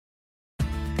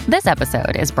This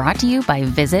episode is brought to you by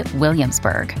Visit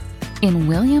Williamsburg. In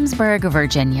Williamsburg,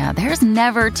 Virginia, there's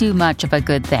never too much of a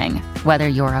good thing. Whether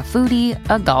you're a foodie,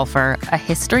 a golfer, a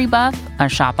history buff, a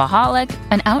shopaholic,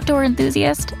 an outdoor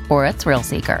enthusiast, or a thrill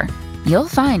seeker, you'll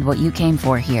find what you came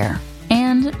for here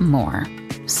and more.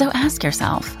 So ask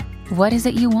yourself, what is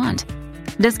it you want?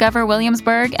 Discover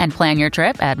Williamsburg and plan your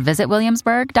trip at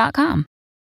visitwilliamsburg.com.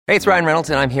 Hey, it's Ryan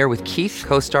Reynolds, and I'm here with Keith,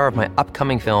 co-star of my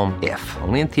upcoming film, If,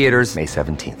 only in theaters May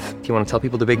 17th. Do you want to tell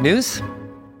people the big news?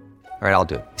 All right, I'll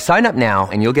do it. Sign up now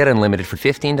and you'll get unlimited for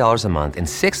 $15 a month and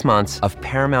 6 months of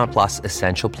Paramount Plus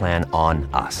Essential Plan on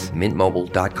us.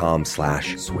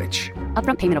 MintMobile.com/switch.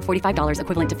 Upfront payment of $45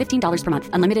 equivalent to $15 per month.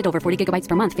 Unlimited over 40 gigabytes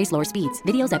per month. Face lower speeds.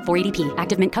 Videos at 480p.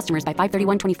 Active Mint customers by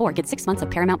 531.24 get 6 months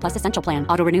of Paramount Plus Essential Plan.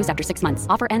 Auto renews after 6 months.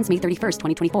 Offer ends May 31st,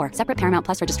 2024. Separate Paramount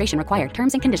Plus registration required.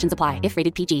 Terms and conditions apply if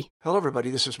rated PG. Hello, everybody.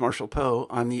 This is Marshall Poe.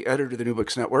 I'm the editor of the New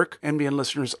Books Network. NBN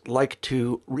listeners like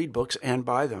to read books and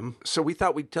buy them. So we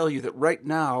thought we'd tell you that right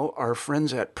now, our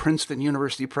friends at Princeton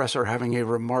University Press are having a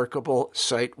remarkable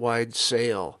site-wide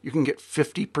sale. You can get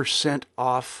 50%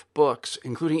 off books,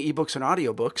 including ebooks and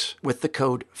audiobooks, with the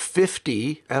code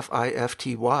 50,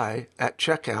 F-I-F-T-Y, at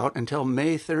checkout until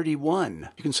May 31.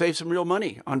 You can save some real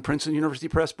money on Princeton University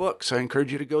Press books. I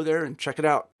encourage you to go there and check it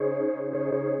out.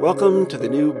 Welcome to the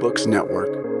New Books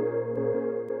Network.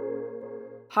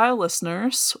 Hi,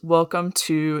 listeners. Welcome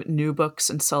to New Books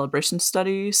and Celebration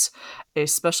Studies, a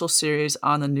special series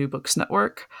on the New Books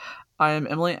Network. I am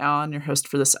Emily Allen, your host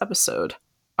for this episode.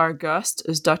 Our guest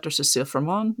is Dr. Cecile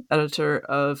Fromond, editor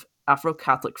of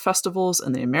Afro-Catholic Festivals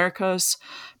in the Americas,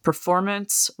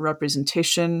 Performance,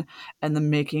 Representation, and the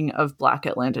Making of Black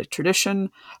Atlantic Tradition,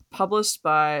 published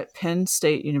by Penn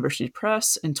State University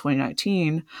Press in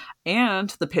 2019,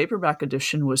 and the paperback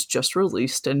edition was just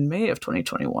released in May of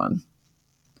 2021.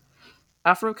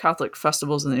 Afro-Catholic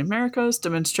Festivals in the Americas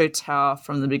demonstrates how,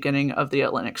 from the beginning of the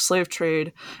Atlantic slave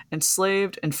trade,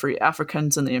 enslaved and free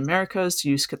Africans in the Americas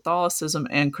used Catholicism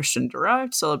and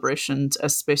Christian-derived celebrations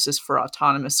as spaces for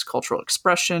autonomous cultural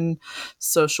expression,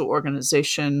 social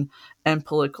organization, and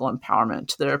political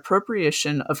empowerment. Their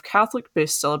appropriation of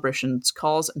Catholic-based celebrations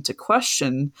calls into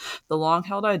question the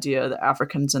long-held idea that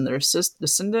Africans and their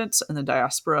descendants in the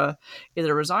diaspora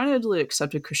either resignedly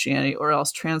accepted Christianity or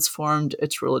else transformed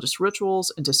its religious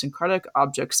rituals into syncretic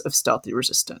objects of stealthy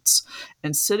resistance.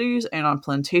 In cities and on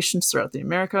plantations throughout the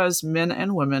Americas, men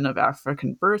and women of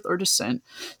African birth or descent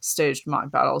staged mock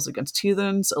battles against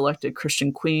heathens, elected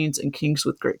Christian queens and kings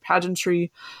with great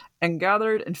pageantry, and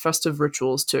gathered in festive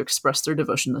rituals to express their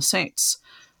devotion to the saints.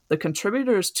 The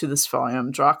contributors to this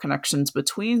volume draw connections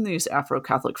between these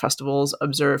Afro-Catholic festivals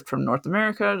observed from North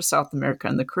America to South America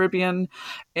and the Caribbean,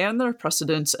 and their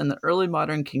precedents in the early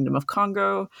modern Kingdom of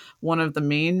Congo, one of the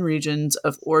main regions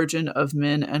of origin of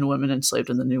men and women enslaved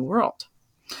in the New World.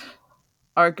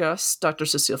 Our guest, Dr.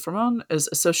 Cecile Fromond, is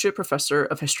Associate Professor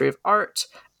of History of Art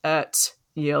at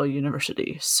Yale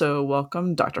University. So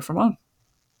welcome, Dr. Fromond.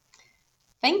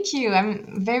 Thank you.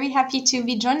 I'm very happy to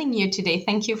be joining you today.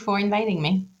 Thank you for inviting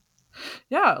me.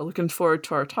 Yeah, looking forward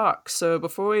to our talk. So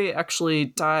before we actually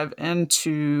dive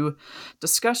into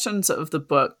discussions of the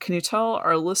book, can you tell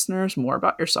our listeners more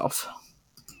about yourself?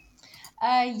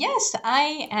 Yes,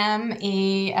 I am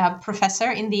a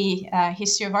professor in the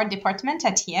History of Art department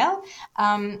at Yale,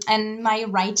 and my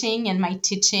writing and my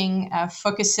teaching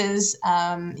focuses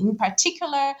in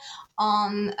particular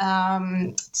on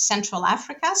Central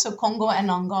Africa, so Congo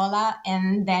and Angola,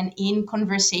 and then in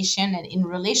conversation and in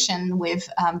relation with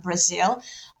Brazil.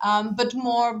 But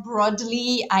more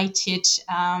broadly, I teach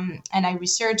and I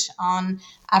research on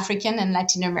African and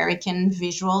Latin American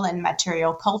visual and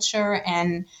material culture,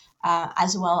 and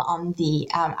as well on the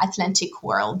Atlantic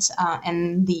world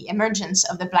and the emergence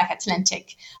of the Black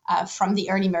Atlantic from the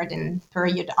early modern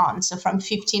period on, so from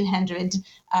 1500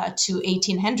 to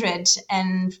 1800,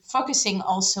 and focusing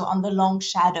also on the long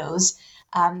shadows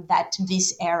that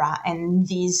this era and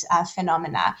these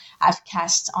phenomena have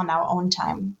cast on our own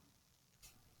time.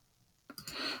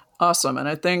 Awesome. And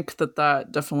I think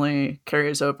that definitely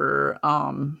carries over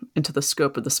into the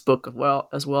scope of this book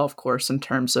as well, of course, in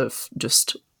terms of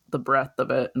just the breadth of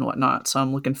it and whatnot. So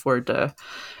I'm looking forward to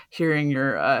hearing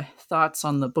your thoughts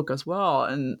on the book as well.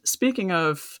 And speaking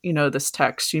of, this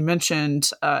text, you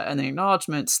mentioned in the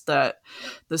acknowledgments that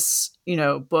this,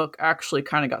 book actually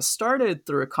kind of got started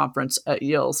through a conference at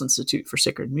Yale's Institute for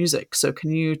Sacred Music. So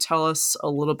can you tell us a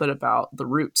little bit about the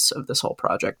roots of this whole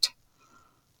project?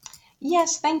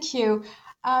 Yes, thank you.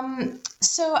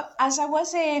 So as I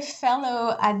was a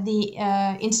fellow at the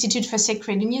Institute for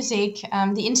Sacred Music,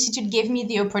 the Institute gave me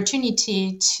the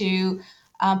opportunity to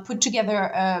put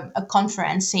together a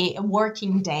conference, a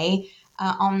working day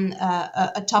on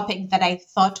a topic that I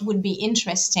thought would be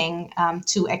interesting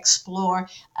to explore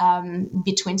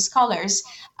between scholars.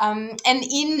 And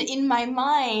in my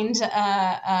mind,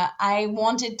 I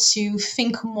wanted to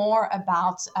think more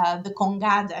about the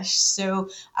Congadas. So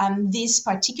this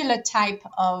particular type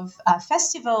of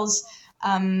festivals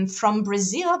from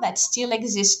Brazil that still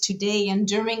exist today, and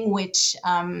during which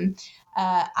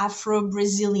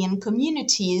Afro-Brazilian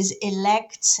communities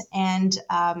elect and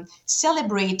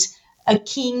celebrate a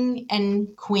king and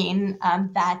queen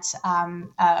that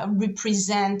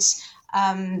represent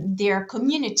their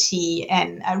community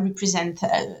and represent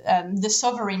the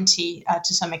sovereignty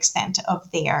to some extent of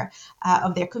their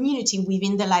community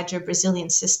within the larger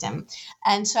Brazilian system.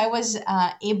 And so I was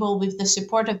able, with the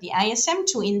support of the ISM,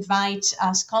 to invite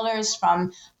scholars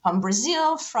from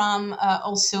Brazil, from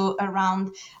also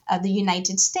around the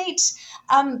United States.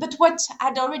 But what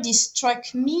had already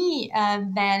struck me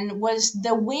then was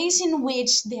the ways in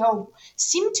which there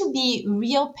seem to be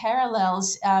real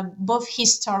parallels, both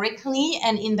historically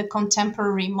and in the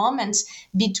contemporary moments,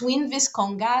 between these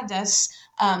Congadas,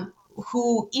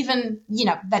 who even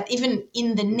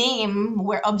in the name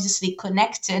were obviously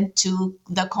connected to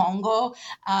the Congo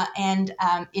and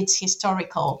its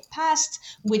historical past,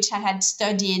 which I had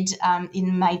studied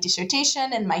in my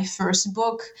dissertation and my first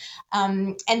book,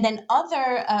 and then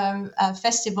other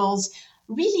festivals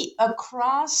really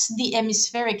across the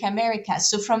hemispheric America,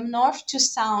 so from north to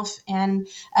south, and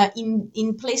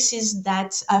in places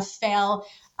that fell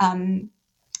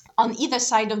on either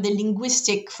side of the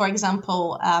linguistic, for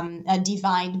example,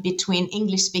 divide between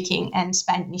English-speaking and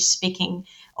Spanish-speaking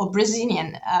or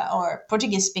Brazilian or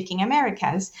Portuguese-speaking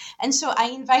Americas. And so I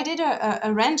invited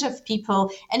a range of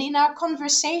people. And in our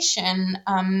conversation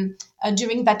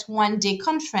during that one-day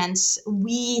conference,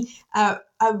 we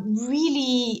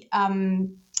really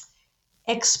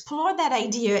explore that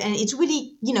idea, and it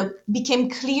really, became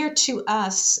clear to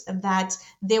us that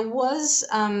there was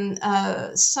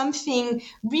something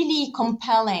really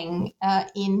compelling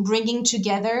in bringing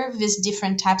together these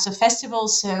different types of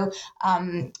festivals. So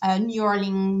New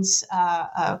Orleans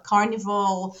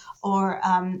Carnival, or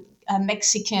a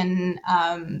Mexican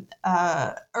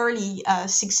early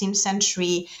 16th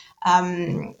century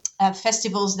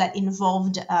festivals that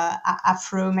involved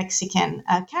Afro-Mexican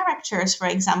characters, for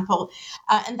example,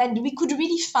 and that we could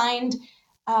really find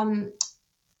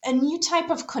a new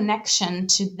type of connection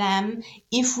to them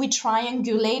if we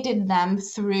triangulated them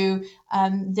through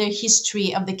the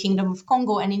history of the Kingdom of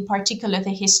Congo, and in particular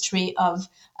the history of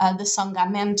the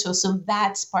Sangamento. So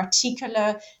that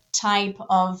particular type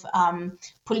of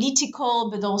political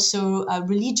but also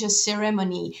religious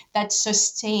ceremony that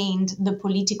sustained the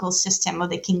political system of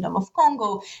the Kingdom of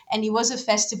Congo. And it was a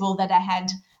festival that I had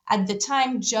at the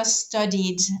time just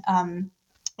studied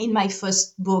in my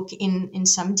first book in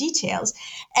some details.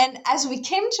 And as we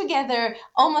came together,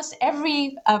 almost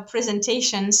every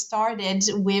presentation started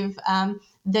with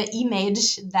the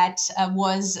image that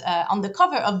was on the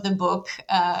cover of the book,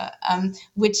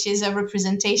 which is a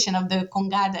representation of the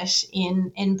Congadas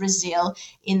in Brazil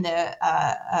in the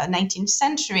 19th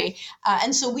century.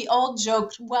 And so we all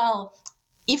joked, well,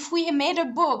 if we made a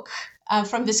book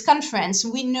from this conference,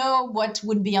 we know what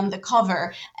would be on the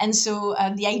cover. And so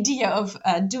the idea of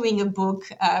doing a book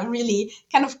really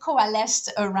kind of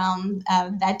coalesced around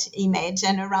that image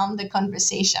and around the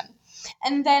conversation.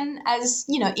 And then, as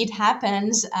it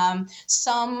happens,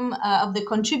 some of the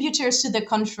contributors to the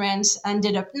conference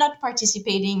ended up not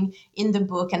participating in the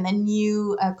book, and then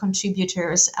new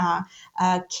contributors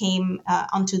came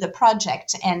onto the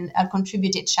project and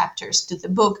contributed chapters to the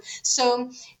book.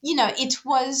 So, it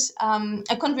was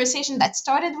a conversation that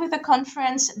started with the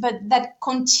conference, but that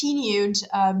continued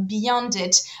beyond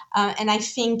it. And I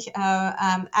think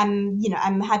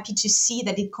I'm happy to see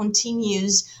that it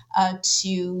continues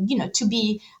to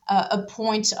be a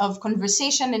point of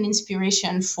conversation and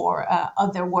inspiration for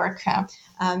other work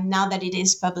now that it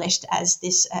is published as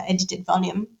this edited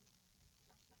volume.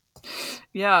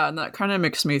 Yeah, and that kind of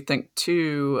makes me think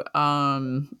too,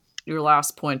 your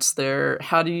last points there.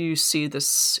 How do you see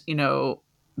this,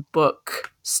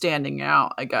 book standing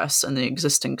out, I guess, in the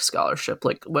existing scholarship?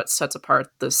 Like, what sets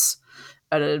apart this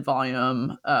edited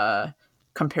volume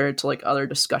compared to like other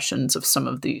discussions of some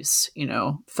of these,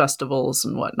 festivals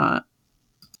and whatnot?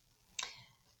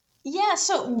 Yeah,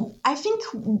 so I think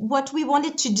what we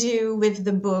wanted to do with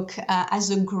the book as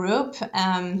a group,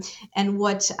 and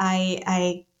what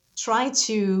I tried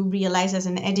to realize as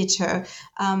an editor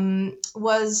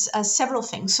was several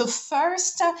things. So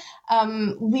first,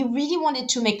 we really wanted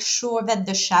to make sure that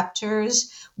the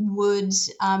chapters would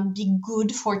be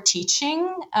good for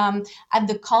teaching at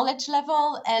the college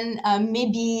level, and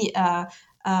maybe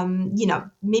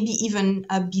even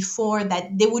before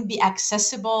that, they would be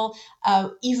accessible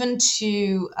even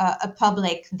to a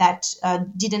public that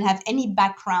didn't have any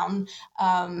background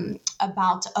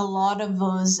about a lot of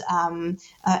those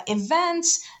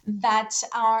events that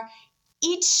are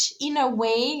each, in a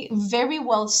way, very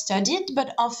well studied,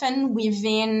 but often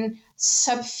within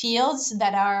subfields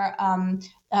that are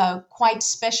quite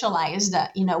specialized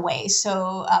in a way.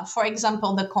 So, for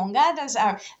example, the Congadas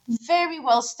are very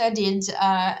well studied,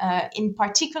 in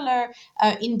particular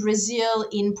in Brazil,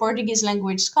 in Portuguese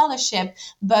language scholarship.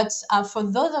 But for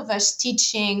those of us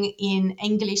teaching in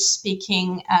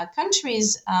English-speaking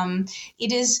countries,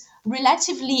 it is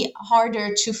relatively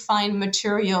harder to find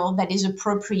material that is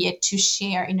appropriate to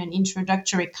share in an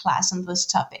introductory class on this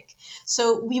topic.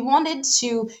 So we wanted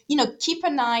to, keep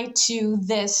an eye to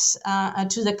this,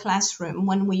 to the classroom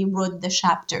when we wrote the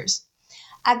chapters.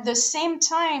 At the same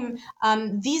time,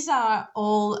 these are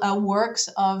all works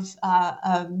of,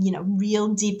 real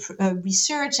deep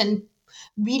research and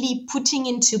really putting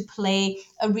into play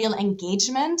a real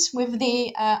engagement with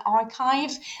the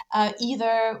archive,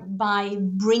 either by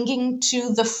bringing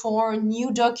to the fore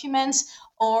new documents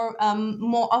or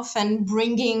more often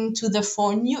bringing to the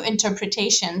fore new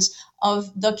interpretations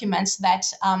of documents that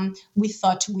we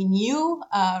thought we knew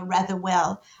rather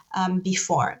well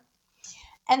before.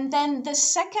 And then the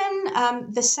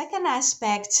second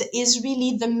aspect is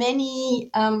really the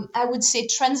many, I would say,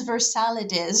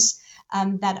 transversalities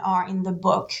that are in the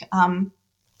book.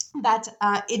 That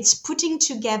it's putting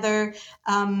together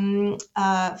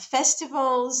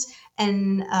festivals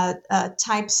and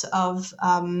types of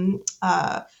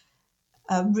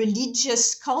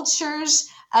religious cultures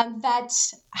that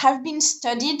have been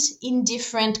studied in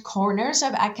different corners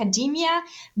of academia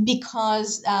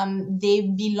because they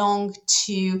belong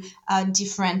to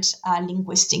different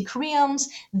linguistic realms.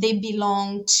 They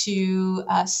belong to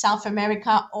South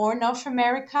America or North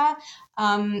America,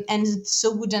 and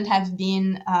so wouldn't have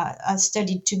been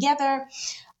studied together.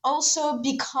 Also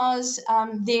because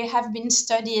they have been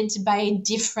studied by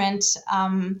different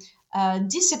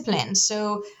disciplines.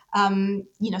 So,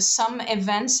 some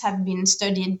events have been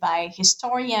studied by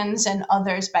historians and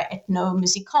others by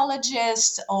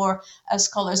ethnomusicologists or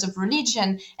scholars of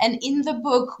religion. And in the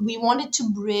book, we wanted to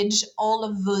bridge all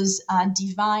of those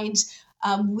divides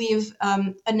with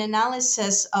an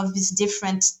analysis of these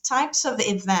different types of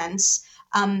events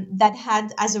that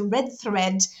had as a red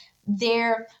thread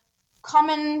their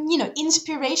common,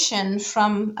 inspiration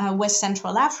from West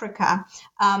Central Africa,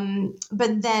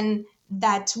 but then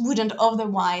that wouldn't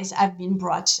otherwise have been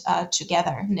brought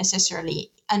together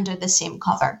necessarily under the same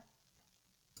cover.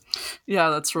 Yeah,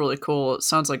 that's really cool. It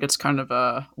sounds like it's kind of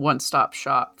a one-stop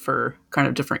shop for kind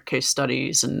of different case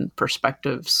studies and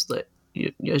perspectives that,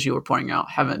 as you were pointing out,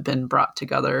 haven't been brought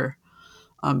together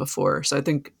before. So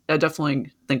I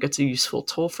definitely think it's a useful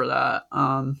tool for that.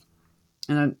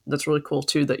 And that's really cool,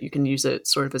 too, that you can use it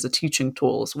sort of as a teaching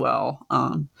tool as well.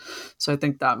 So I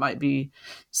think that might be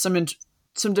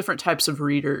some different types of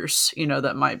readers,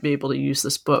 that might be able to use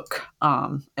this book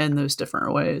in those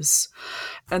different ways.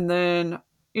 And then,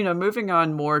 moving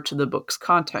on more to the book's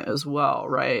content as well,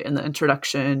 right? In the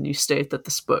introduction, you state that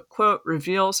this book, quote,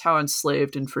 reveals how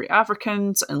enslaved and free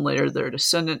Africans and later their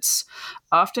descendants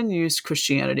often used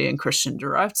Christianity and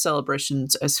Christian-derived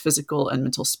celebrations as physical and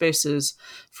mental spaces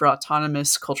for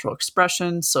autonomous cultural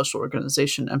expression, social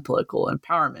organization, and political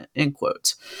empowerment, end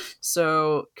quote.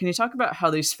 So can you talk about how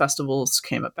these festivals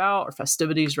came about, or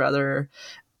festivities rather,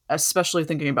 especially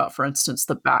thinking about, for instance,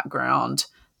 the background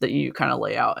that you kind of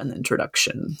lay out in the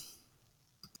introduction?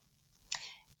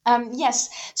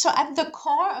 Yes. So at the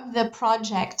core of the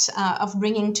project of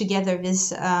bringing together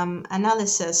this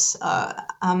analysis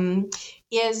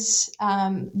is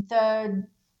the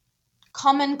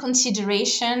common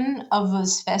consideration of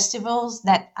those festivals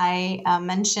that I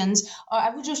mentioned, or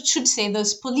I should say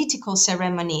those political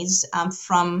ceremonies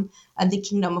from the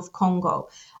Kingdom of Congo.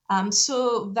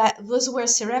 So that those were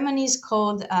ceremonies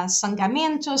called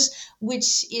sangamentos,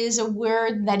 which is a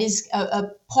word that is a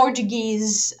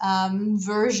Portuguese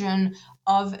version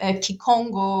of a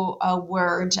Kikongo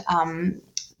word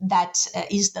that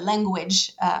is the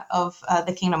language of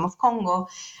the Kingdom of Congo.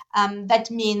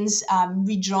 That means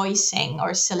rejoicing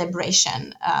or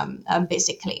celebration,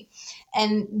 basically.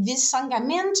 And these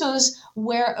sangamentos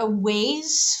were a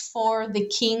ways for the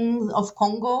king of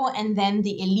Congo and then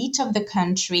the elite of the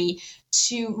country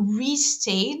to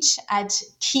restage at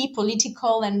key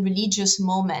political and religious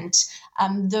moments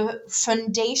the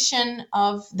foundation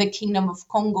of the Kingdom of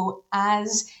Congo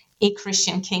as a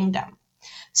Christian kingdom.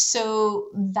 So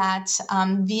that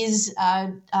these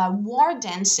war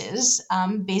dances,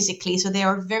 basically, so they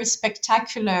are very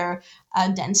spectacular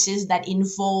dances that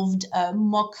involved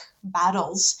mock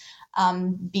battles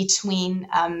between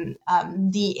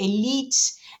the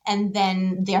elite and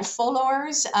then their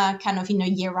followers, kind of in a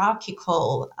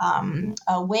hierarchical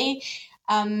way.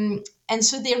 And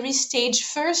so they restage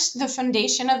first the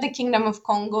foundation of the Kingdom of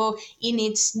Congo in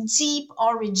its deep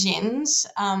origins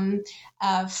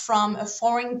from a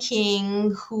foreign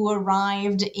king who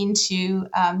arrived into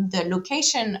the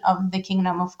location of the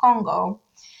Kingdom of Congo,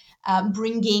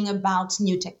 bringing about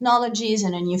new technologies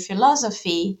and a new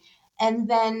philosophy. And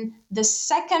then the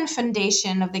second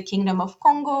foundation of the Kingdom of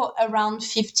Congo around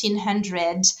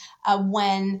 1500,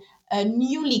 when a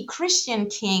newly Christian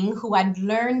king who had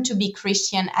learned to be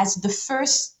Christian as the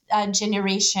first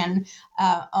generation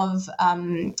of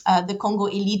the Congo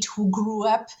elite who grew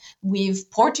up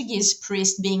with Portuguese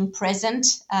priests being present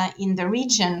in the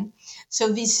region.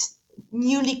 So this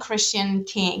newly Christian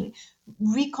king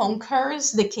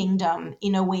reconquers the kingdom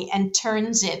in a way and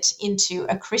turns it into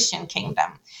a Christian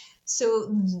kingdom. So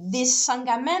this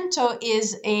Sangamento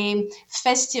is a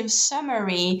festive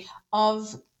summary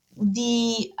of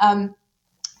the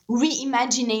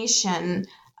reimagination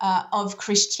of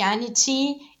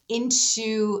Christianity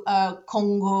into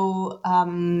Congo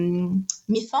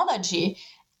mythology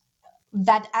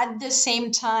that at the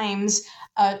same time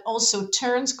also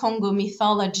turns Congo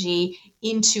mythology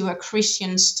into a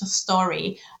Christian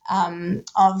story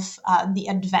of the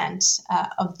advent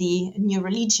of the new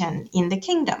religion in the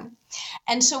kingdom.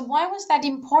 And so why was that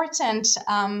important?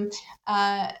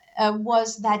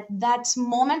 Was that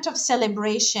moment of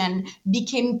celebration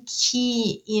became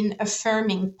key in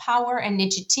affirming power and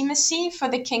legitimacy for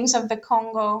the kings of the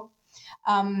Congo,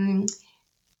 and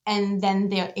then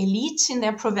their elites in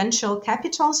their provincial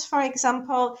capitals, for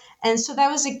example. And so that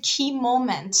was a key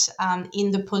moment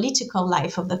in the political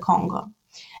life of the Congo.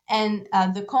 And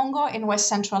the Congo in West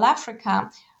Central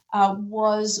Africa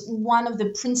was one of the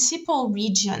principal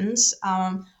regions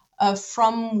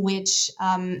from which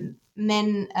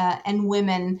men and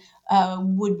women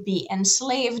would be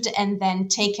enslaved and then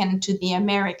taken to the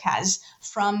Americas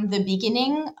from the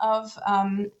beginning of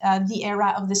the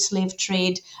era of the slave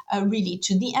trade really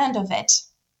to the end of it.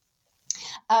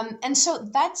 And so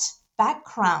that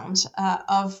background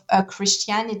of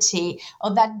Christianity,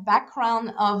 or that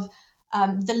background of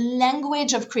the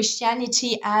language of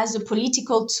Christianity as a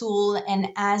political tool and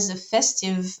as a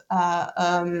festive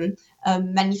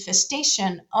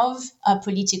manifestation of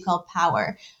political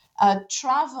power,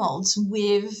 traveled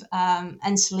with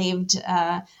enslaved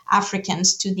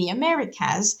Africans to the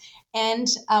Americas. And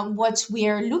what we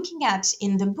are looking at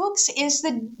in the book is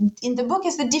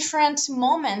the different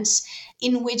moments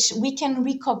in which we can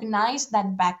recognize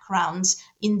that background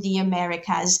in the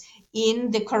Americas,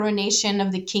 in the coronation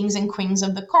of the kings and queens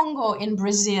of the Congo in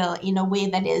Brazil, in a way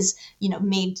that is,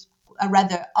 made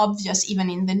rather obvious even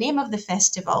in the name of the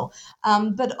festival,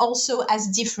 but also as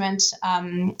different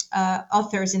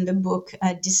authors in the book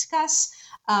discuss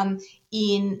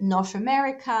in North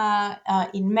America,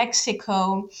 in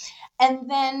Mexico, and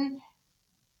then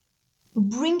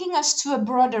bringing us to a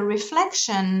broader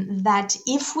reflection that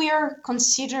if we are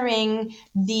considering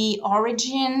the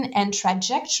origin and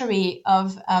trajectory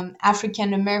of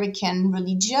African American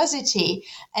religiosity,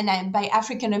 and by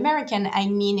African American I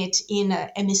mean it in a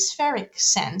hemispheric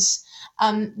sense,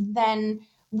 then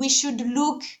we should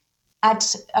look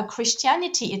at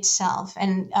Christianity itself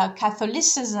and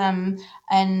Catholicism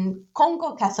and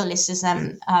Congo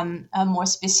Catholicism more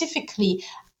specifically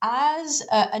as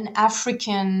an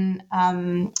African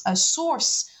a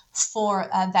source for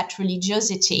that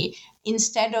religiosity,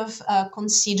 instead of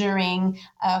considering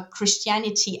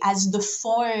Christianity as the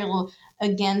foil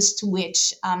against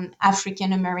which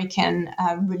African American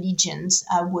religions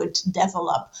would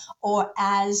develop, or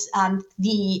as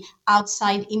the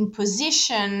outside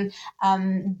imposition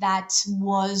that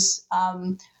was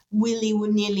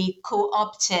willy-nilly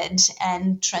co-opted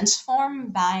and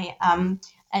transformed by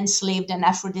enslaved and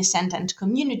Afro-descendant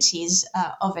communities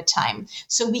over time.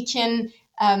 So we can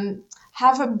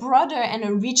have a broader and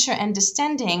a richer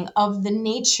understanding of the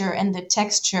nature and the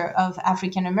texture of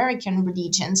African American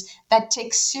religions that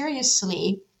take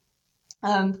seriously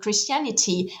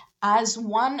Christianity as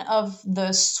one of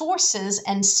the sources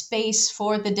and space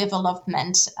for the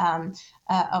development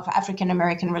of African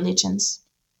American religions.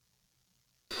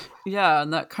 Yeah,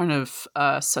 and that kind of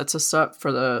sets us up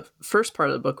for the first part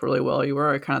of the book really well. You were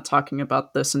already kind of talking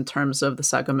about this in terms of the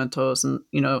Sacramentos and,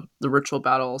 the ritual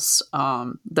battles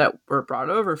that were brought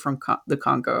over from the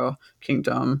Congo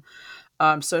Kingdom.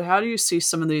 So how do you see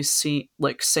some of these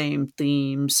same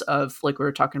themes of, like we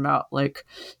were talking about, like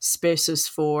spaces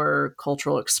for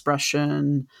cultural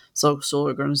expression, social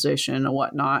organization and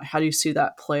whatnot? How do you see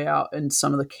that play out in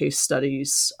some of the case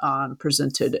studies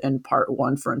presented in part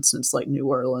one, for instance, like New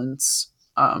Orleans,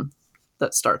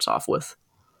 that starts off with?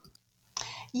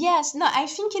 Yes, no, I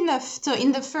think in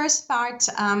the first part,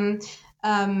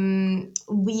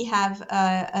 we have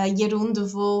Jeroen de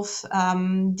Wolf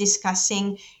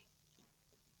discussing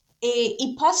a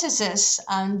hypothesis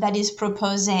that is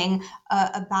proposing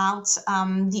about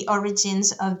the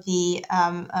origins of the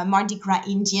Mardi Gras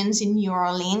Indians in New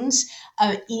Orleans,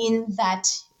 in that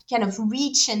kind of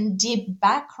rich and deep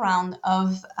background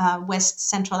of West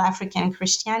Central African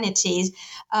Christianities,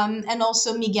 and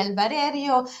also Miguel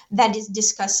Barreiro that is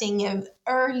discussing an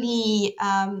early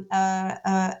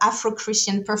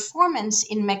Afro-Christian performance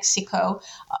in Mexico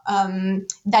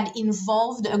that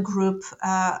involved a group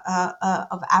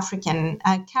of African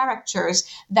characters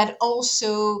that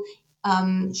also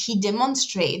he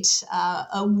demonstrates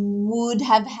would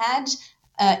have had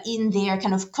in their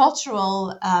kind of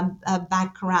cultural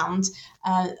background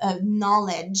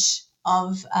knowledge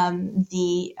of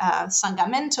the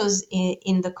Sangamentos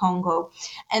in the Congo.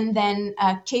 And then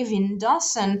Kevin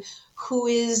Dawson, who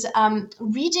is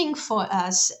reading for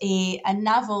us a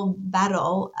naval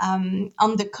battle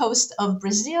on the coast of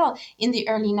Brazil in the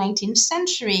early 19th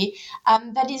century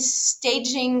that is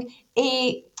staging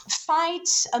a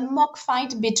mock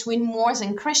fight between Moors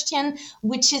and Christian,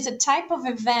 which is a type of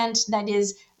event that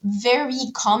is very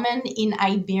common in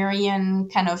Iberian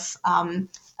kind of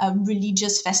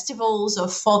religious festivals or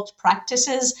folk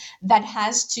practices that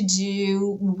has to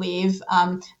do with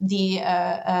the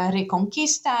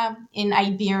Reconquista in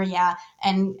Iberia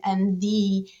and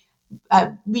the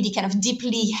really kind of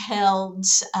deeply held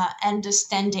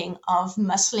understanding of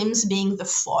Muslims being the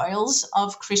foils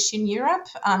of Christian Europe.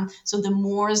 So the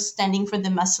Moors standing for the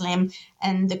Muslim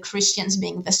and the Christians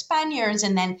being the Spaniards,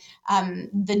 and then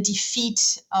the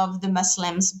defeat of the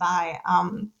Muslims by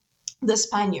the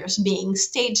Spaniards being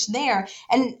staged there.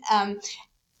 And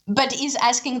but is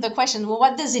asking the question, well,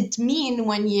 what does it mean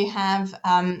when you have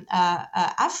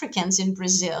Africans in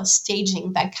Brazil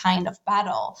staging that kind of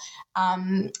battle?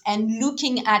 And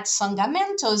looking at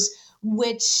Sangamentos,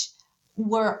 which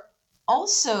were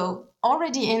also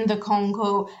already in the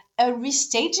Congo, a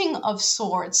restaging of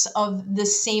sorts of the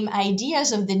same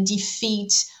ideas of the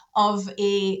defeat of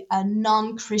a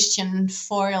non-Christian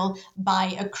foil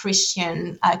by a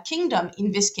Christian kingdom,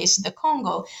 in this case, the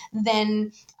Congo,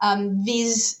 then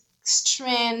these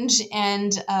strange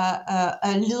and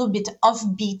a little bit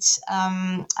offbeat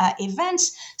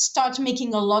events start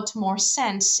making a lot more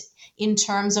sense in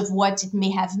terms of what it may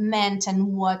have meant and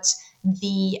what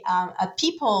the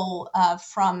people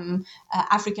from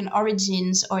African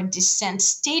origins or descent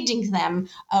staging them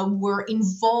were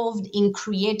involved in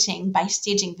creating by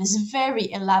staging this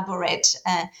very elaborate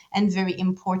and very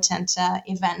important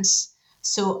events.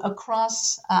 So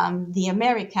across the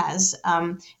Americas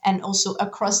and also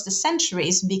across the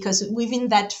centuries, because within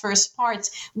that first part,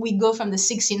 we go from the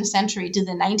 16th century to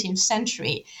the 19th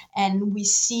century, and we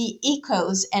see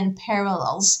echoes and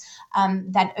parallels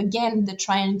that, again, the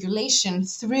triangulation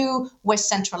through West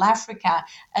Central Africa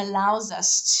allows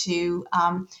us to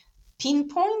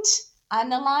pinpoint,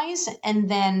 analyze, and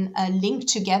then link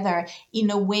together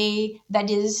in a way that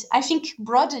is, I think,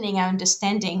 broadening our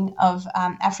understanding of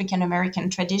African American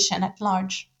tradition at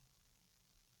large.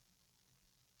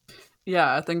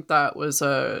 Yeah, I think that was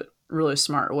a really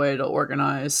smart way to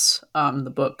organize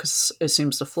the book, because it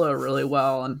seems to flow really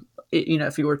well. And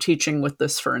if you were teaching with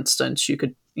this, for instance, you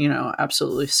could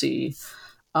absolutely see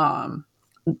the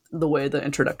way the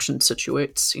introduction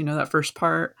situates that first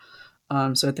part.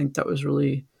 So I think that was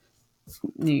really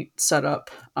neat setup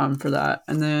for that.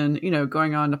 And then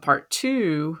going on to part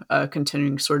two,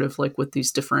 continuing sort of like with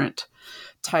these different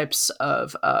types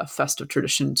of festive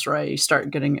traditions, right? You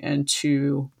start getting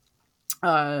into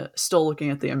still looking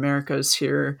at the Americas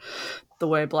here, the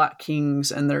way Black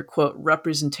kings and their, quote,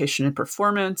 representation and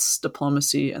performance,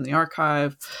 diplomacy, and the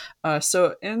archive.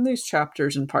 So in these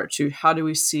chapters in part two, how do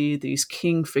we see these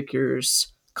king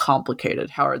figures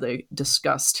complicated? How are they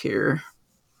discussed here?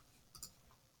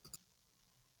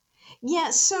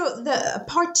 Yeah, so the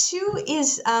part two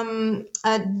is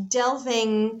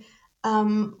delving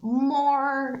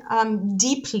more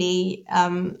deeply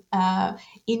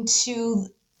into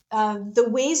the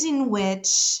ways in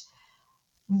which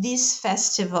these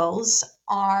festivals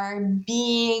are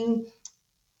being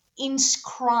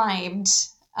inscribed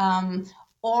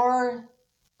or,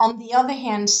 on the other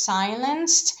hand,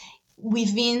 silenced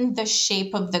within the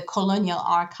shape of the colonial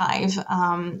archive,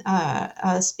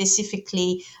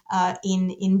 specifically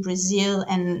in Brazil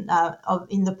and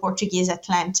in the Portuguese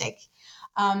Atlantic.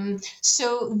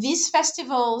 So these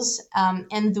festivals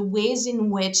and the ways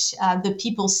in which the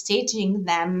people staging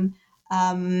them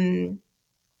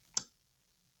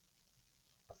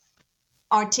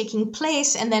are taking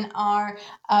place and then are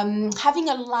having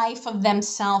a life of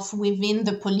themselves within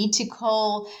the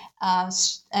political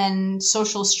and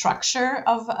social structure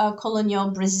of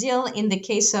colonial Brazil, in the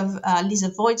case of Lisa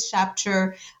Voigt's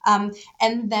chapter,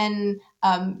 and then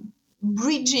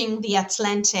bridging the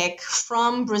Atlantic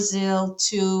from Brazil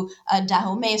to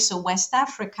Dahomey, so West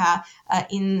Africa,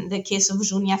 in the case of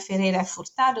Junia Ferreira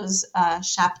Furtado's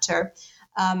chapter.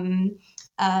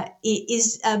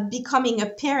 Is becoming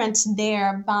apparent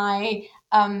there by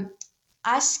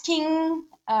asking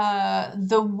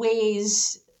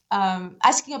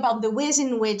asking about the ways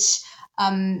in which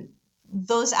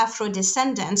those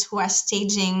Afro-descendants who are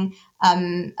staging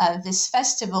these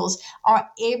festivals are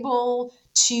able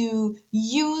to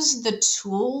use the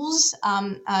tools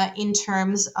in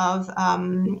terms of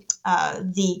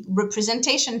the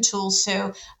representation tools.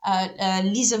 So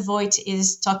Lisa Voigt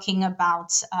is talking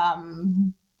about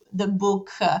the book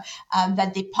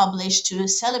that they published to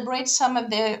celebrate some of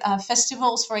the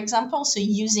festivals, for example. So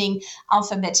using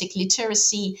alphabetic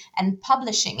literacy and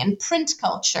publishing and print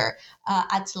culture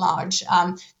at large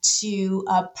to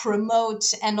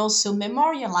promote and also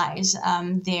memorialize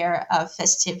their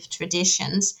festive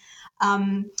traditions,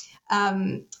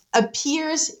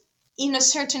 appears in a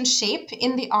certain shape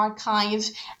in the archive,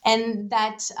 and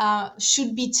that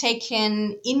should be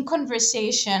taken in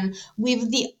conversation with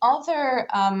the other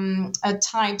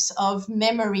types of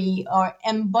memory or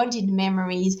embodied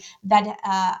memories that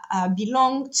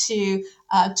belong to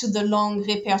the long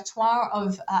repertoire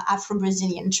of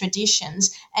Afro-Brazilian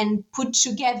traditions, and put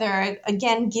together,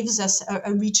 again, gives us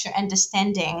a richer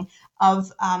understanding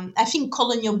of, I think,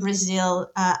 colonial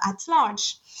Brazil at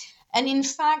large. And in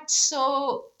fact,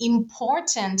 so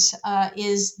important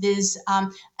is this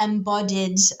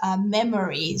embodied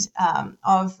memories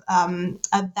of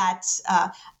that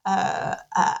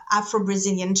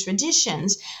Afro-Brazilian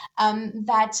traditions,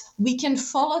 that we can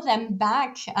follow them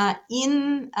back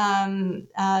in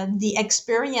the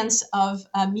experience of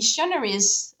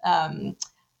missionaries.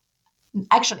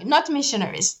 Actually, not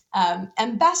missionaries,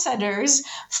 ambassadors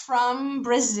from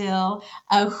Brazil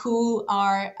who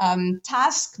are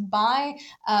tasked by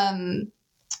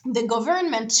the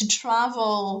government to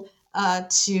travel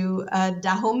to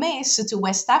Dahomey, so to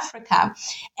West Africa.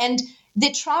 And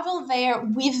they travel there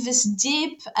with this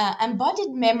deep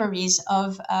embodied memories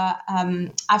of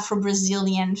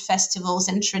Afro-Brazilian festivals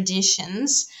and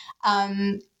traditions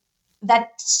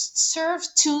that serve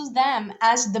to them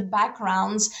as the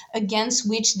backgrounds against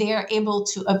which they are able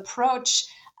to approach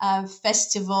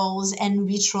festivals and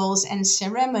rituals and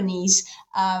ceremonies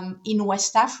in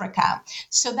West Africa.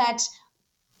 So that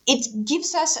it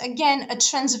gives us, again, a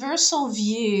transversal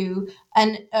view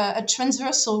and a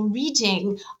transversal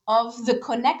reading of the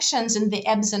connections and the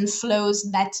ebbs and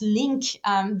flows that link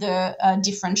the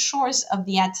different shores of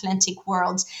the Atlantic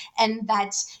world, and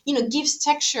that, gives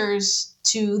textures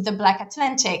to the Black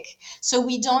Atlantic. So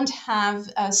we don't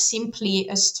have simply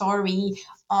a story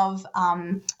of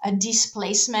a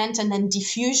displacement and then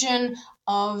diffusion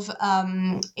of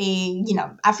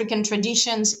African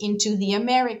traditions into the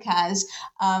Americas,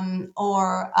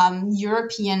 or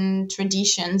European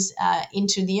traditions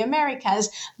into the Americas,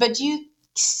 but you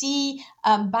see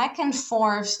back and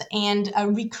forth and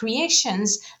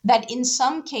recreations that in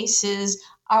some cases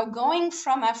are going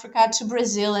from Africa to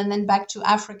Brazil and then back to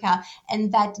Africa,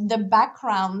 and that the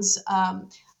backgrounds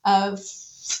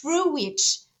through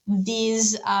which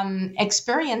these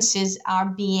experiences are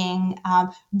being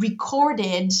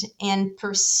recorded and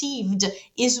perceived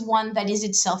is one that is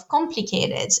itself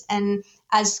complicated. And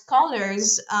as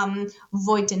scholars,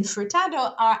 Voigt and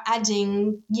Furtado are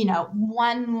adding,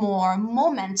 one more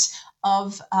moment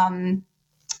of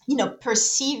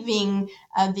perceiving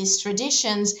these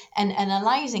traditions and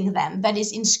analyzing them, that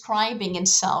is inscribing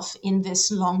itself in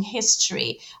this long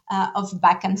history of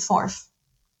back and forth.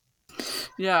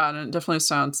 Yeah, and it definitely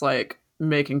sounds like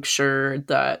making sure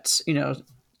that,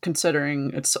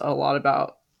 considering it's a lot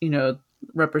about,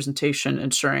 representation,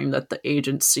 ensuring that the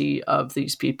agency of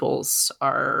these peoples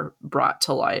are brought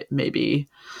to light, maybe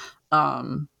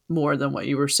more than what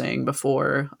you were saying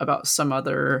before about some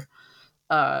other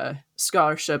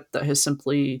scholarship that has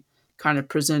simply kind of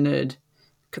presented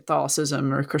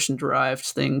Catholicism or Christian-derived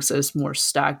things as more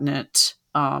stagnant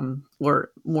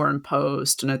or more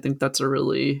imposed. And I think that's a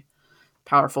really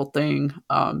powerful thing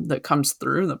that comes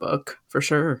through in the book, for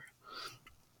sure.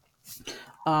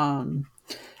 And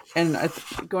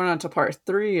going on to part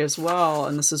 3 as well,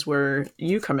 and this is where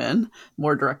you come in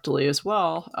more directly as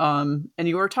well. And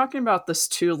you were talking about this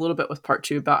too a little bit with part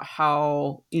 2 about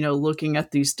how, looking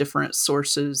at these different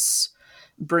sources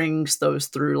brings those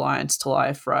through lines to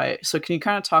life, right? So can you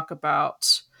kind of talk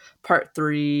about part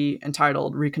 3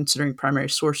 entitled Reconsidering Primary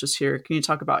Sources here? Can you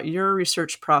talk about your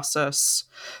research process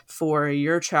for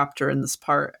your chapter in this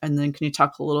part? And then can you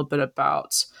talk a little bit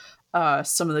about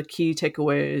some of the key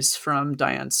takeaways from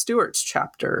Diane Stewart's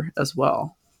chapter as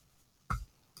well?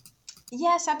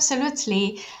 Yes,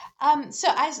 absolutely. So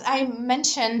as I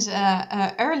mentioned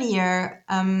earlier,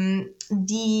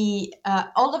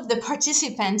 all of the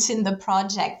participants in the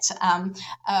project kind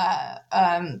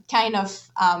of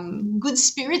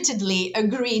good-spiritedly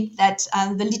agreed that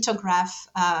the lithograph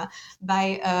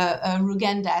by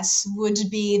Rugendas would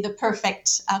be the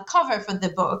perfect cover for the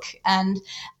book. And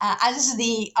as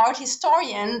the art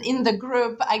historian in the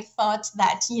group, I thought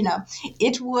that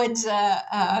it would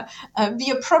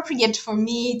be appropriate for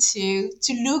me to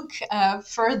look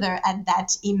further at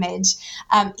that image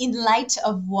in light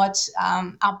of what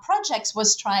our project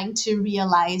was trying to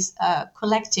realize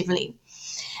collectively.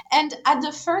 And at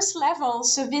the first level,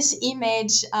 so this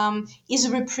image is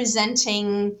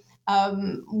representing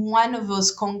one of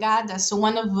those congadas, so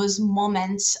one of those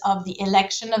moments of the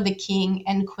election of the King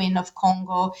and Queen of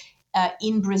Congo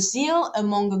in Brazil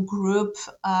among a group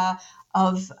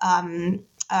of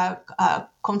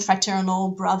confraternal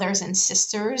brothers and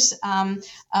sisters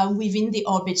within the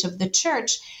orbit of the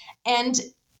church. And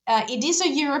it is a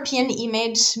European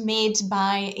image made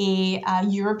by a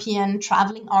European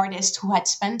traveling artist who had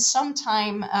spent some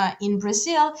time in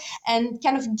Brazil and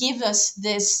kind of give us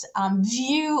this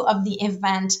view of the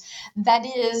event that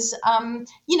is,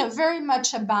 very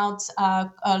much about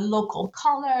local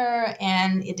color,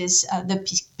 and it is the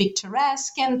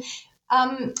picturesque and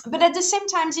but at the same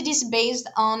time, it is based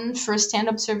on first-hand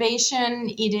observation.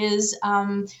 It is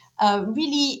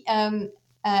really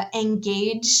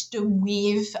engaged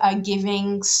with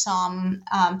giving some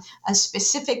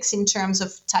specifics in terms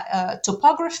of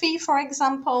topography, for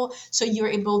example. So you're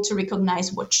able to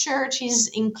recognize what church is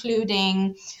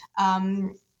including.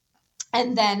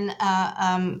 And then,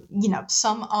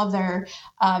 some other,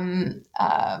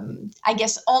 I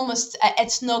guess, almost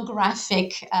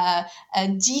ethnographic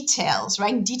details,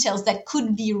 right? Details that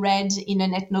could be read in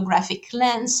an ethnographic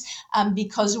lens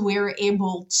because we're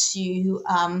able to,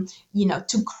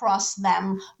 to cross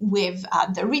them with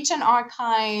the written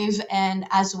archive and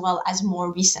as well as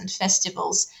more recent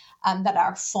festivals that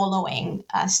are following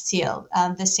still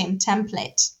the same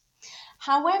template.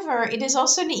 However, it is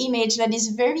also an image that is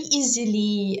very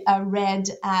easily read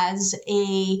as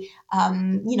a,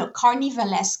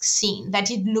 carnivalesque scene, that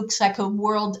it looks like a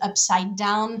world upside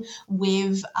down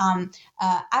with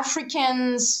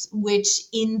Africans, which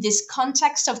in this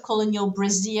context of colonial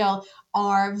Brazil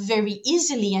are very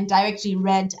easily and directly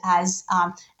read as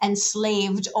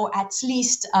enslaved, or at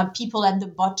least people at the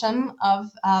bottom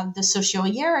of the social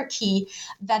hierarchy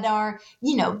that are,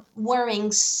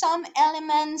 wearing some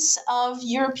elements of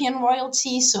European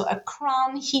royalty. So a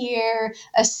crown here,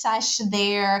 a sash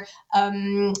there,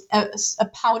 a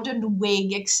powdered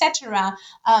wig, etc.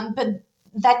 But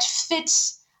that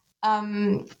fits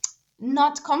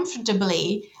not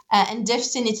comfortably and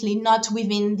definitely not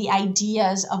within the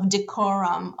ideas of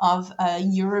decorum of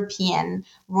European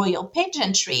royal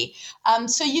pageantry.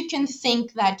 So you can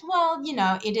think that,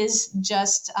 it is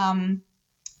just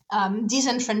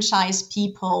disenfranchised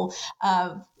people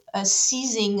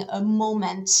seizing a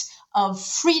moment of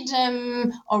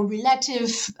freedom or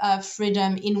relative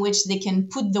freedom in which they can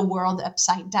put the world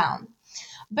upside down.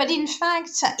 But in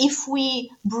fact, if we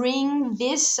bring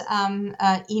this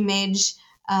image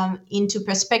into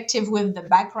perspective with the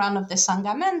background of the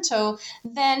Sangamento,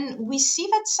 then we see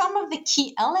that some of the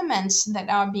key elements that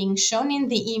are being shown in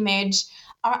the image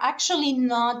are actually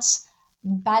not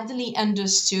badly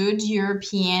understood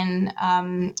European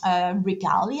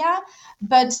regalia,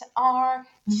 but are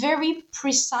very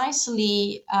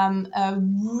precisely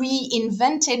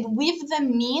reinvented with the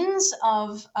means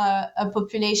of a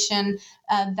population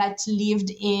that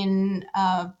lived in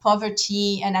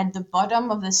poverty and at the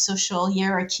bottom of the social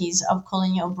hierarchies of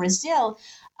colonial Brazil.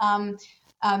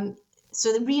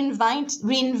 So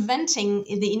reinventing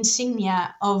the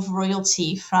insignia of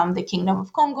royalty from the Kingdom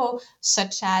of Congo,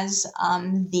 such as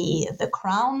the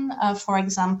crown, for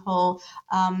example,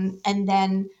 and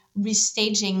then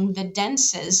restaging the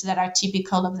dances that are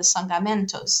typical of the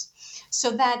sangamentos.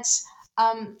 So that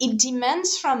it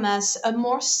demands from us a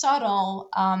more subtle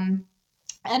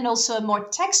and also a more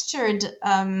textured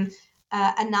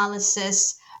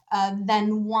analysis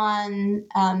than one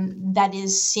that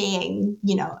is saying,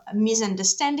 a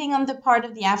misunderstanding on the part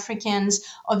of the Africans,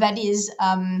 or that is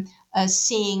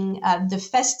seeing the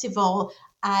festival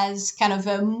as kind of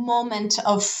a moment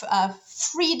of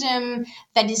freedom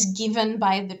that is given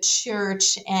by the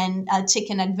church and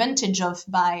taken advantage of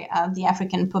by the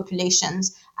African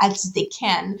populations as they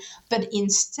can. But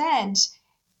instead,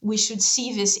 we should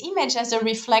see this image as a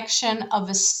reflection of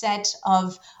a set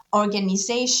of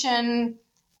organization,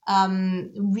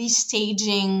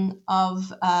 restaging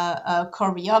of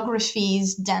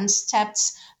choreographies, dance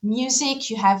steps,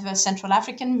 music. You have Central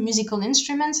African musical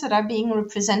instruments that are being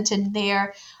represented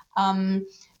there.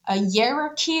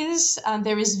 Hierarchies.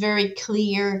 There is very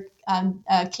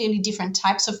clearly different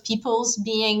types of peoples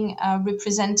being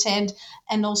represented,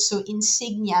 and also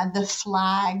insignia, the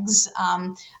flags,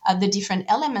 the different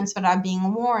elements that are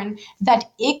being worn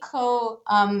that echo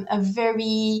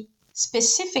very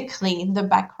specifically the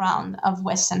background of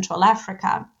West Central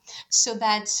Africa. So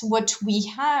that what we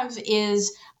have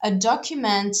is a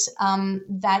document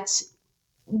that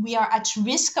we are at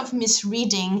risk of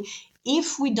misreading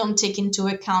if we don't take into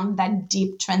account that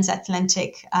deep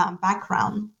transatlantic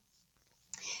background.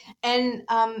 And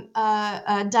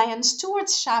Diane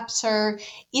Stewart's chapter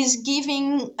is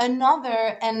giving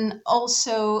another and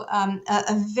also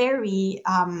a very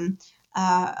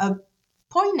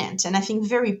poignant and I think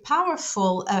very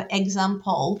powerful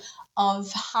example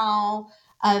of how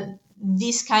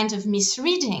these kinds of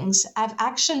misreadings have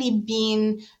actually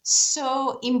been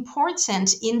so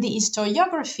important in the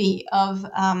historiography of,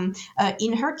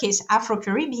 in her case,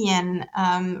 Afro-Caribbean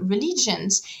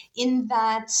religions, in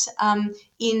that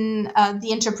in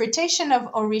the interpretation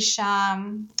of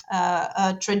Orisha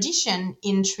tradition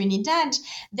in Trinidad,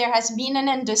 there has been an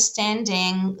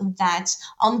understanding that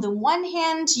on the one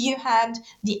hand, you had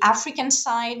the African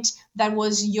side that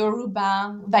was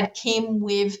Yoruba, that came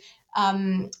with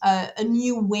a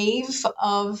new wave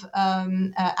of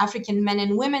African men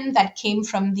and women that came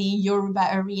from the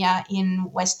Yoruba area in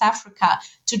West Africa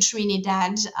to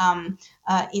Trinidad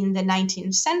in the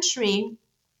 19th century,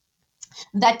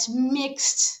 that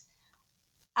mixed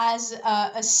as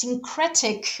a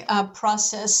syncretic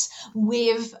process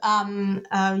with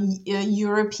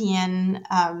European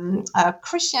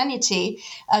Christianity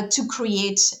to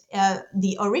create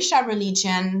the Orisha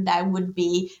religion that would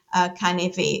be kind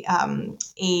of a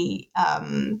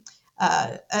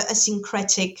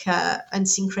syncretic and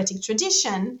syncretic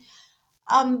tradition.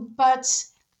 But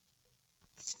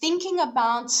thinking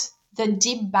about the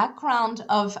deep background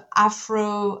of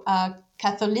Afro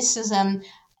Catholicism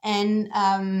and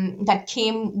that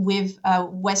came with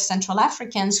West Central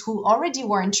Africans who already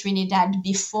were in Trinidad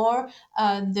before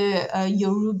the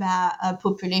Yoruba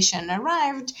population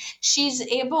arrived, she's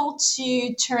able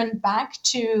to turn back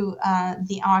to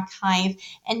the archive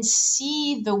and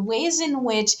see the ways in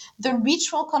which the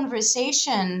ritual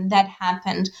conversation that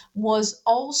happened was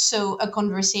also a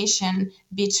conversation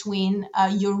between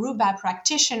Yoruba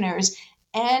practitioners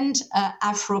and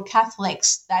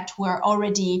Afro-Catholics that were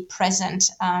already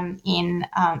present in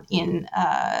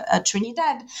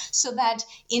Trinidad, so that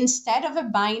instead of a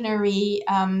binary,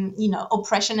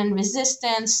 oppression and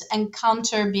resistance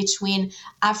encounter between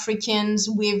Africans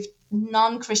with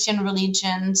non-Christian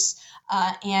religions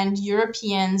and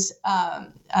Europeans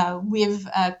with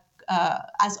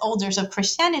as holders of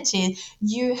Christianity,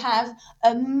 you have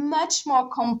a much more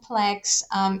complex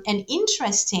and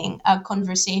interesting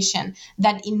conversation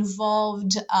that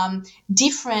involved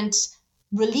different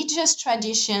religious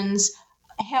traditions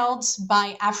held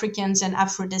by Africans and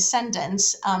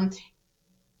Afro-descendants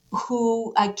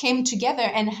who came together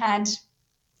and had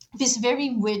this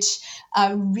very rich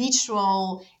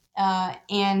ritual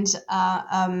and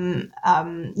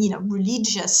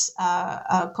religious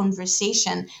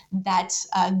conversation that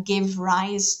gave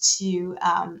rise to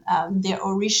the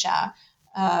Orisha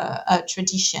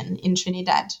tradition in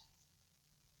Trinidad.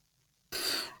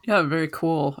 Yeah, very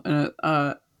cool. And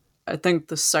I think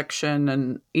the section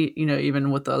and,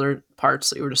 even with the other parts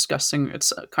that you were discussing,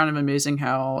 it's kind of amazing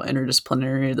how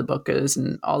interdisciplinary the book is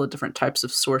and all the different types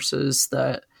of sources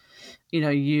that,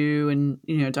 you and,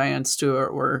 Diane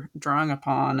Stewart were drawing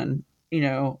upon. And,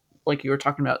 like you were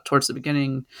talking about towards the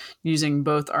beginning, using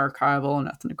both archival and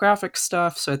ethnographic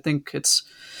stuff. So I think it's,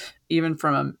 even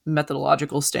from a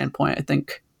methodological standpoint, I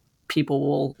think people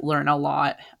will learn a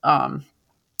lot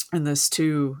in this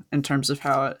too, in terms of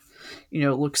how it,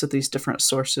 looks at these different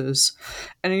sources.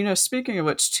 And, speaking of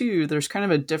which too, there's kind of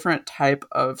a different type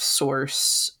of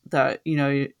source that,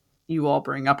 you all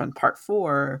bring up in part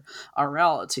 4,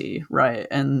 orality, right?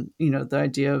 And, the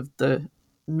idea of the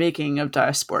making of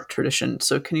diasporic tradition.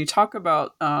 So can you talk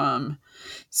about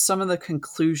some of the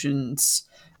conclusions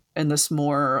in this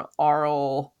more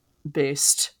oral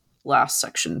based last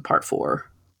section, part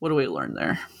 4? What do we learn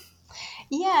there?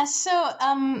 Yeah, so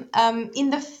in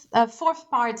the fourth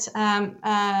part,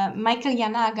 Michael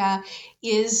Yanaga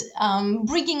is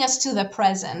bringing us to the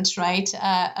present, right?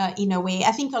 In a way,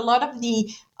 I think a lot of the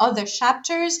other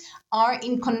chapters are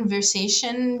in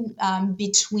conversation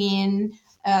between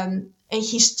a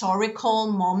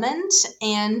historical moment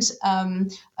and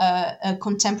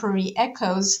contemporary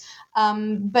echoes.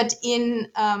 But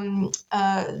in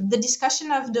the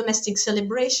discussion of domestic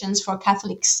celebrations for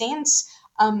Catholic saints,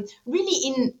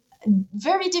 really in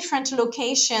very different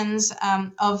locations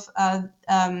of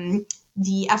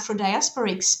the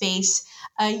Afro-diasporic space,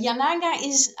 Yanaga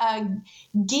is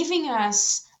giving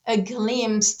us a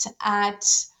glimpse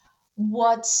at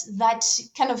what that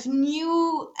kind of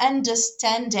new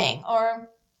understanding or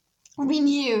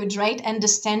renewed, right,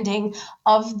 understanding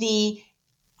of the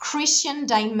Christian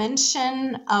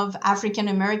dimension of African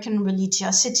American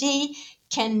religiosity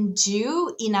can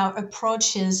do in our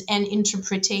approaches and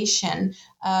interpretation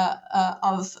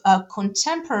of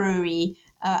contemporary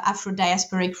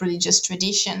Afro-diasporic religious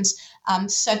traditions,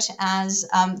 such as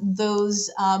those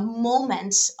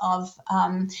moments of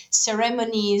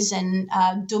ceremonies and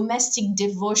domestic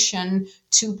devotion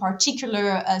to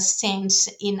particular saints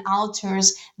in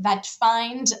altars that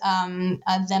find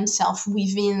themselves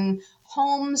within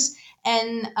homes,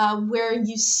 and where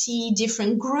you see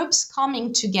different groups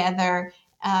coming together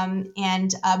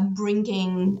and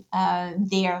bringing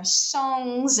their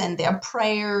songs and their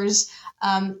prayers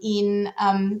in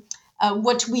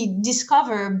what we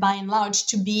discover by and large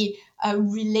to be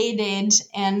related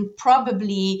and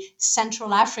probably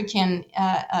Central African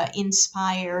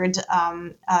inspired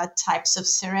types of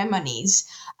ceremonies.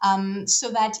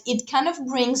 So that it kind of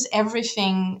brings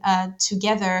everything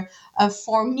together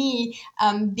for me,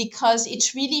 because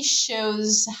it really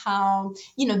shows how,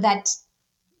 that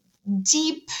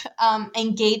deep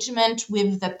engagement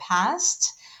with the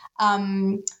past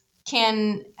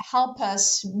can help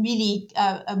us really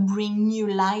bring new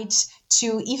light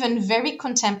to even very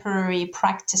contemporary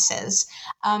practices.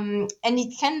 And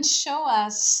it can show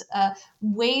us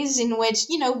ways in which,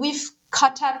 we've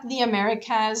cut up the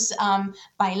Americas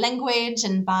by language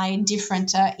and by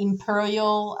different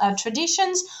imperial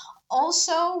traditions.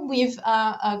 Also, we've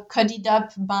cut it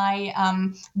up by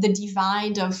the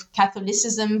divide of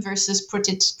Catholicism versus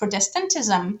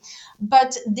Protestantism.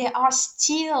 But there are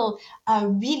still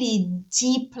really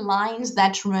deep lines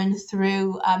that run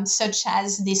through, such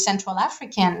as the Central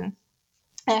African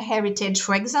heritage,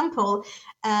 for example.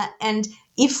 And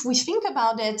if we think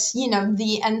about it,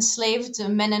 the enslaved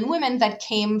men and women that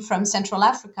came from Central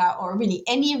Africa, or really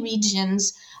any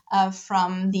regions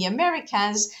from the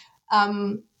Americas,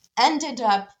 ended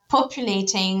up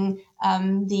populating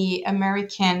the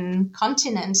American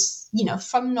continents,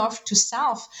 from north to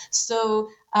south. So,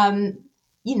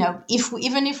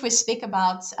 if we speak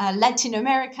about Latin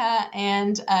America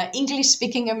and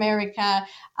English-speaking America,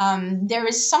 there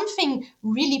is something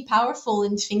really powerful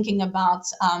in thinking about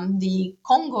the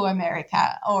Congo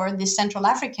America or the Central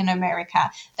African America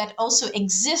that also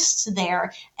exists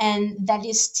there, and that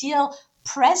is still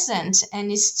present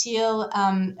and is still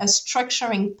a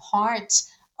structuring part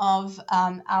of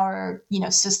our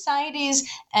societies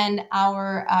and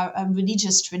our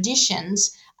religious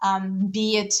traditions,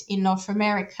 be it in North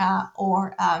America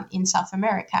or in South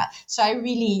America. So I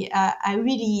really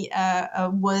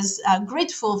was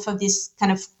grateful for this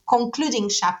kind of concluding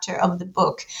chapter of the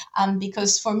book,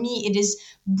 because for me it is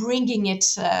bringing it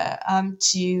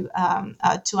to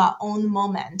our own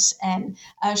moment and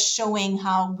showing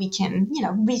how we can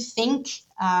rethink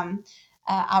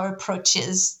our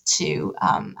approaches to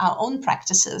our own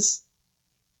practices.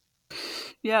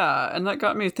 Yeah, and that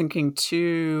got me thinking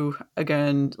too.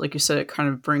 Again, like you said, it kind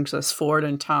of brings us forward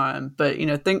in time. But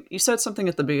you said something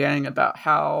at the beginning about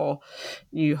how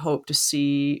you hope to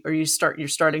see, or you're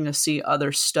starting to see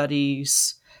other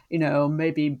studies,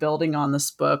 maybe building on this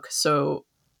book. So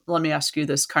let me ask you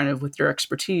this, kind of with your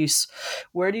expertise: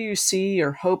 where do you see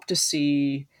or hope to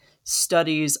see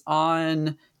studies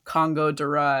on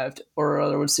Congo-derived, or in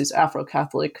other words, these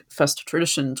Afro-Catholic festive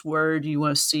traditions? Where do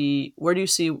you see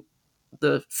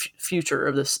the future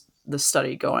of this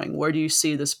study going? Where do you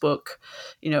see this book,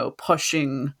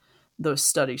 pushing those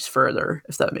studies further,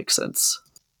 if that makes sense?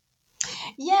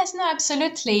 Yes, no,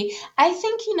 absolutely. I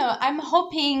think, I'm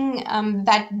hoping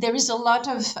that there is a lot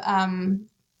of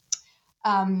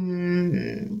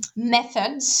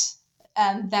methods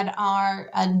that are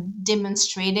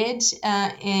demonstrated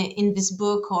in this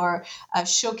book, or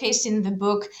showcased in the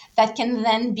book, that can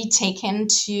then be taken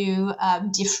to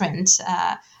different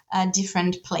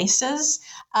places,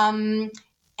 and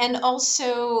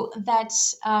also that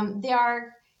there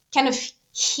are kind of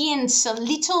hints,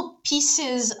 little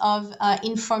pieces of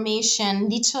information,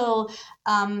 little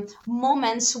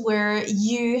moments where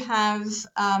you have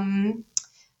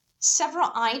several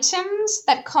items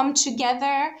that come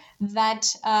together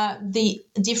that the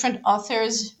different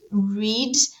authors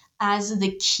read as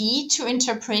the key to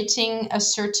interpreting a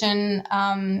certain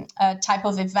type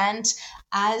of event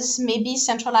as maybe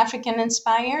Central African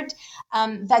inspired,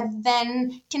 that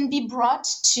then can be brought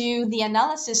to the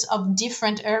analysis of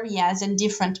different areas and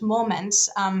different moments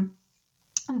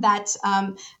that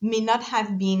may not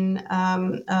have been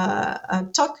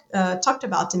talked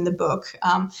about in the book.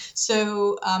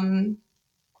 So I'm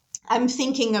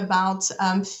thinking about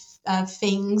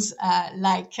things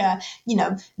like,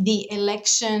 the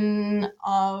election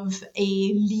of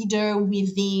a leader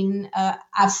within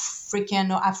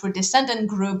African or Afro-descendant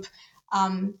group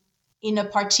in a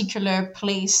particular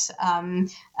place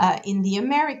in the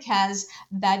Americas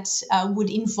that would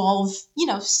involve,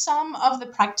 some of the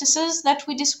practices that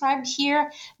we described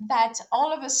here, that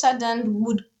all of a sudden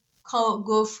would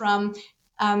go from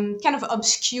kind of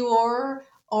obscure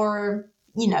or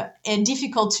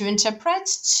difficult to interpret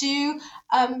to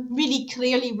really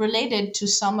clearly related to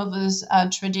some of those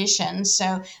traditions.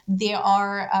 So there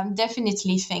are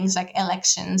definitely things like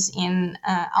elections in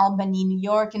Albany, New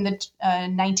York in the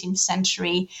 19th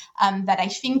century that I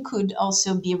think could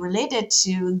also be related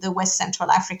to the West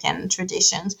Central African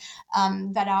traditions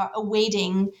that are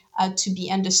awaiting to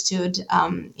be understood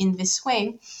in this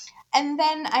way. And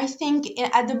then I think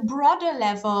at the broader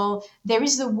level, there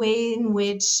is a way in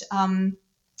which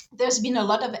there's been a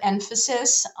lot of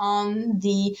emphasis on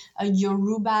the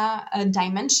Yoruba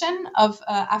dimension of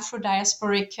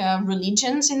Afro-diasporic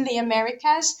religions in the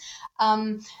Americas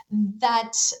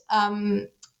that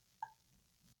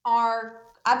are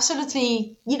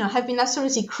absolutely, have been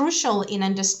absolutely crucial in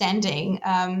understanding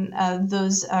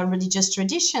those religious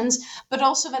traditions, but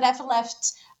also that have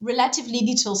left relatively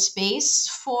little space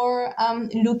for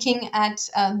looking at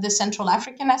the Central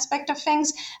African aspect of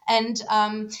things, and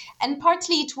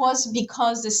partly it was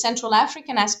because the Central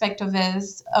African aspect of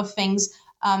things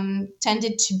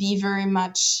tended to be very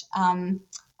much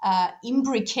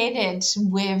imbricated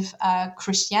with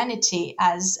Christianity,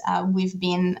 as we've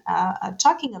been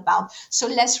talking about, so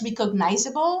less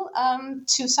recognizable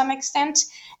to some extent.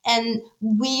 And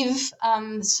with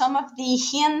some of the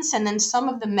hints and then some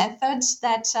of the methods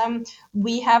that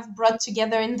we have brought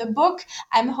together in the book,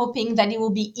 I'm hoping that it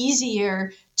will be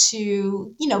easier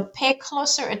to, pay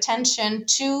closer attention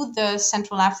to the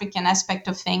Central African aspect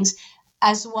of things,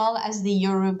 as well as the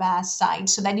Yoruba side,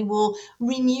 so that it will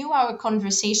renew our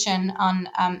conversation on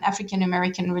African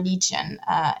American religion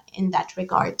in that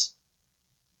regard.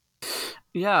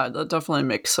 Yeah, that definitely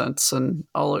makes sense, and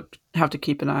I'll have to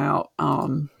keep an eye out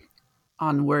on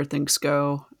where things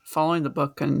go following the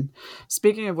book. And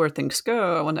speaking of where things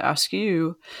go, I want to ask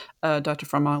you, Dr.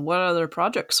 Froment, what other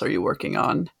projects are you working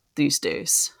on these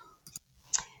days?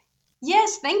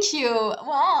 Yes, thank you.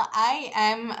 Well, I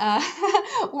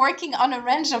am working on a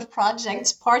range of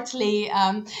projects, partly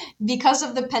because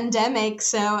of the pandemic.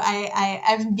 So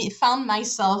I've found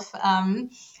myself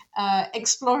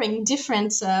exploring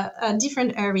different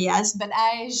areas. But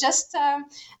I just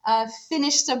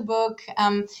finished a book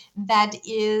that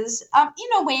is, in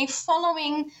a way,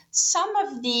 following some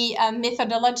of the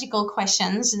methodological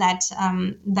questions that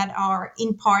are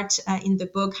in part in the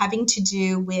book, having to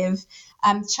do with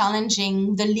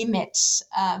challenging the limits,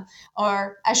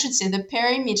 or I should say the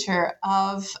perimeter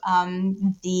of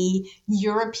the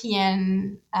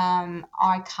European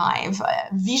archive,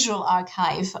 visual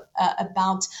archive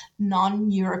about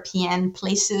non-European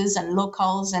places and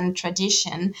locales and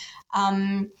tradition.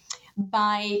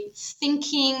 By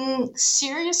thinking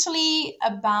seriously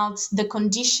about the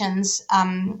conditions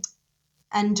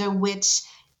under which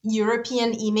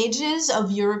European images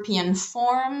of European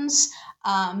forms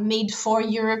made for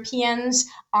Europeans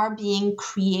are being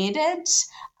created.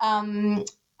 And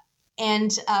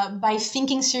by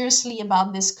thinking seriously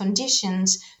about these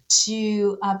conditions,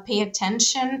 to pay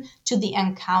attention to the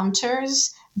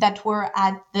encounters that were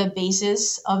at the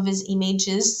basis of these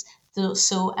images.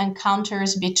 So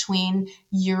encounters between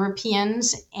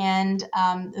Europeans and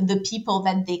the people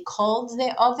that they called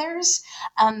the others,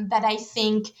 that I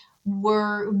think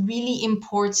were really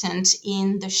important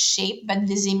in the shape that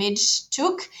this image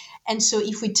took. And so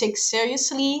if we take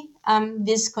seriously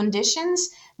these conditions,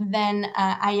 then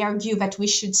I argue that we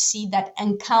should see that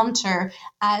encounter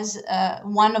as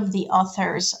one of the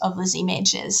authors of those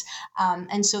images.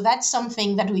 And so that's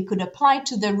something that we could apply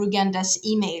to the Rugandas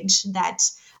image, that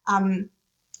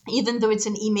even though it's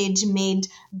an image made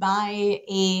by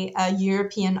a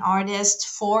European artist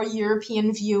for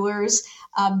European viewers,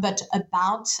 but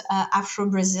about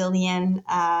Afro-Brazilian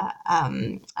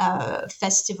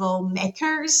festival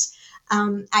makers,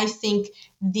 I think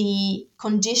the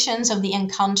conditions of the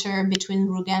encounter between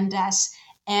Rugandas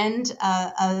and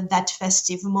that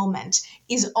festive moment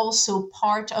is also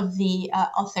part of the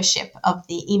authorship of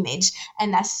the image.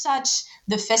 And as such,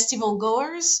 the festival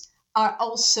goers are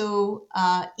also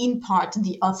in part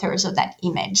the authors of that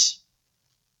image.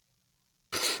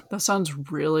 That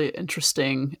sounds really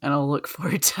interesting, and I'll look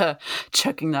forward to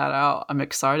checking that out. I'm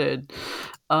excited.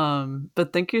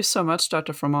 But thank you so much,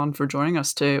 Dr. Froment, for joining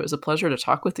us today. It was a pleasure to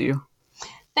talk with you.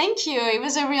 Thank you. It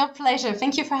was a real pleasure.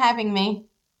 Thank you for having me.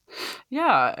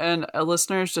 Yeah, and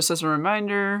listeners, just as a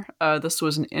reminder, this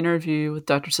was an interview with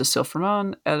Dr. Cécile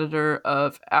Froment, editor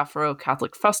of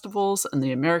Afro-Catholic Festivals in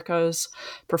the Americas,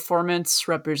 Performance,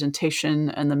 Representation,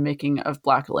 and the Making of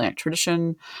Black Atlantic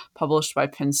Tradition, published by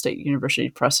Penn State University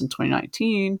Press in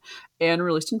 2019, and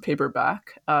released in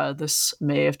paperback this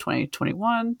May of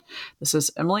 2021. This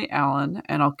is Emily Allen,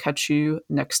 and I'll catch you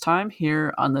next time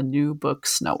here on the New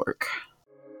Books Network.